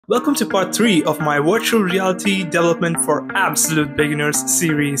Welcome to part 3 of my Virtual Reality Development for Absolute Beginners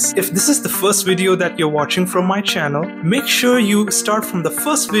series. If this is the first video that you're watching from my channel, make sure you start from the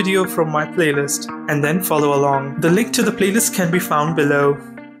first video from my playlist and then follow along. The link to the playlist can be found below.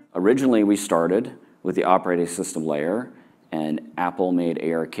 Originally, we started with the operating system layer, and Apple made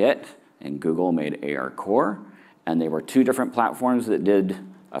ARKit and Google made AR Core, and they were two different platforms that did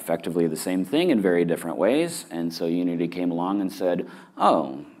effectively the same thing in very different ways. And so Unity came along and said,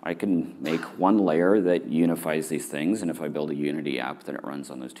 oh, I can make one layer that unifies these things, and if I build a Unity app, then it runs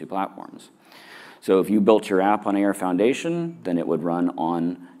on those two platforms. So if you built your app on AR Foundation, then it would run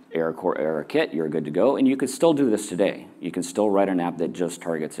on AR Core, ARKit, you're good to go, and you could still do this today. You can still write an app that just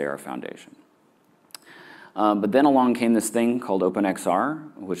targets AR Foundation. But then along came this thing called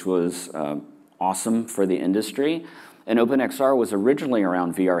OpenXR, which was awesome for the industry. And OpenXR was originally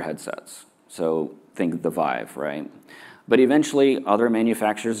around VR headsets. So think the Vive, right? But eventually, other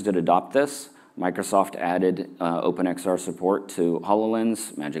manufacturers did adopt this. Microsoft added OpenXR support to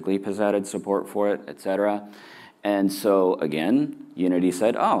HoloLens. Magic Leap has added support for it, etc. And so again, Unity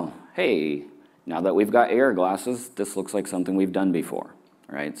said, oh, hey, now that we've got AR glasses, this looks like something we've done before,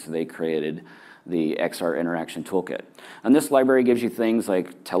 right? So they created the XR Interaction Toolkit. And this library gives you things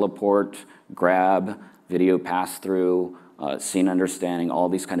like teleport, grab, video pass-through, scene understanding, all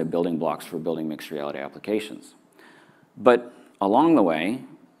these kind of building blocks for building mixed reality applications. But along the way,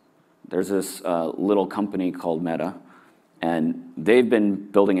 there's this little company called Meta, and they've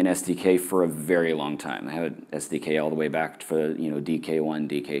been building an SDK for a very long time. They have an SDK all the way back to DK1,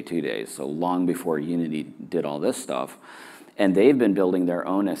 DK2 days, so long before Unity did all this stuff. And they've been building their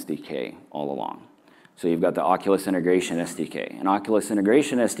own SDK all along. So you've got the Oculus Integration SDK. And Oculus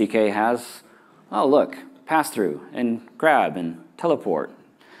Integration SDK has, oh, look, pass-through and grab and teleport.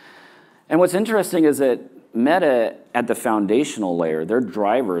 And what's interesting is that Meta, at the foundational layer, their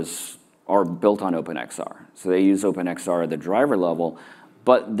drivers are built on OpenXR. So they use OpenXR at the driver level,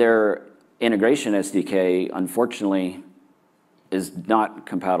 but their integration SDK, unfortunately, is not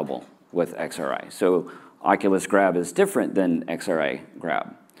compatible with XRI. So Oculus Grab is different than XRI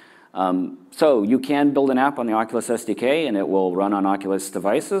Grab. So you can build an app on the Oculus SDK, and it will run on Oculus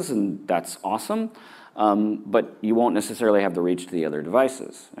devices, and that's awesome. But you won't necessarily have the reach to the other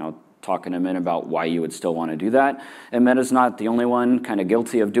devices. I'll talk in a minute about why you would still want to do that. And Meta's not the only one kind of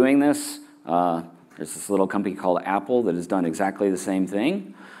guilty of doing this. There's this little company called Apple that has done exactly the same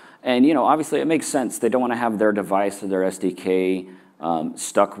thing. And obviously it makes sense. They don't want to have their device or their SDK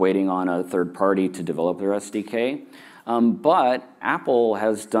stuck waiting on a third party to develop their SDK. But Apple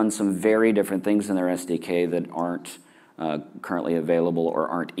has done some very different things in their SDK that aren't currently available or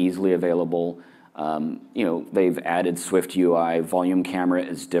aren't easily available. They've added Swift UI. Volume camera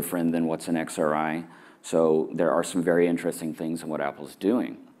is different than what's in XRI. So there are some very interesting things in what Apple's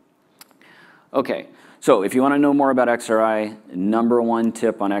doing. Okay, so if you want to know more about XRI, number one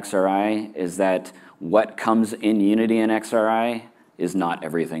tip on XRI is that what comes in Unity and XRI is not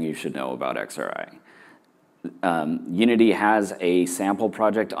everything you should know about XRI. Unity has a sample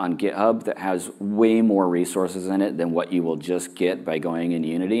project on GitHub that has way more resources in it than what you will just get by going in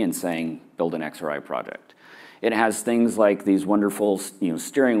Unity and saying, build an XRI project. It has things like these wonderful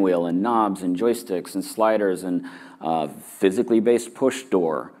steering wheel and knobs and joysticks and sliders and physically based push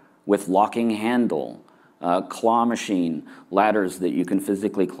door with locking handle, claw machine, ladders that you can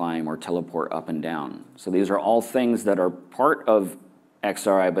physically climb or teleport up and down. So these are all things that are part of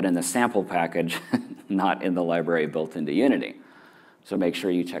XRI, but in the sample package, not in the library built into Unity. So make sure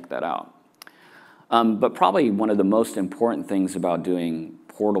you check that out. But probably one of the most important things about doing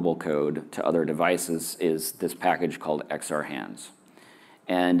portable code to other devices is this package called XR Hands.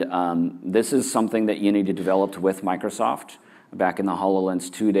 And this is something that Unity developed with Microsoft back in the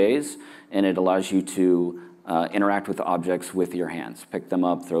HoloLens 2 days, and it allows you to interact with objects with your hands. Pick them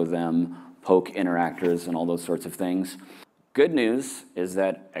up, throw them, poke interactors, and all those sorts of things. Good news is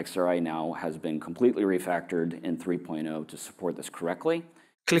that XRI now has been completely refactored in 3.0 to support this correctly.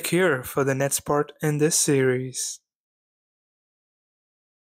 Click here for the next part in this series.